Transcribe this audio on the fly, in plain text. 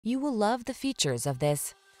You will love the features of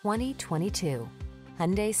this 2022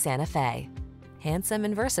 Hyundai Santa Fe. Handsome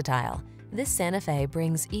and versatile, this Santa Fe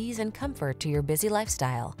brings ease and comfort to your busy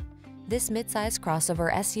lifestyle. This midsize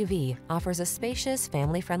crossover SUV offers a spacious,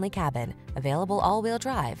 family-friendly cabin, available all-wheel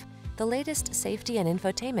drive, the latest safety and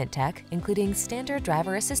infotainment tech, including standard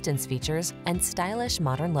driver assistance features and stylish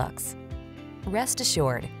modern looks. Rest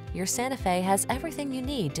assured, your Santa Fe has everything you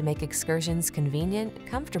need to make excursions convenient,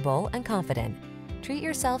 comfortable, and confident. Treat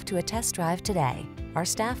yourself to a test drive today. Our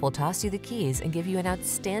staff will toss you the keys and give you an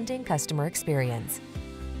outstanding customer experience.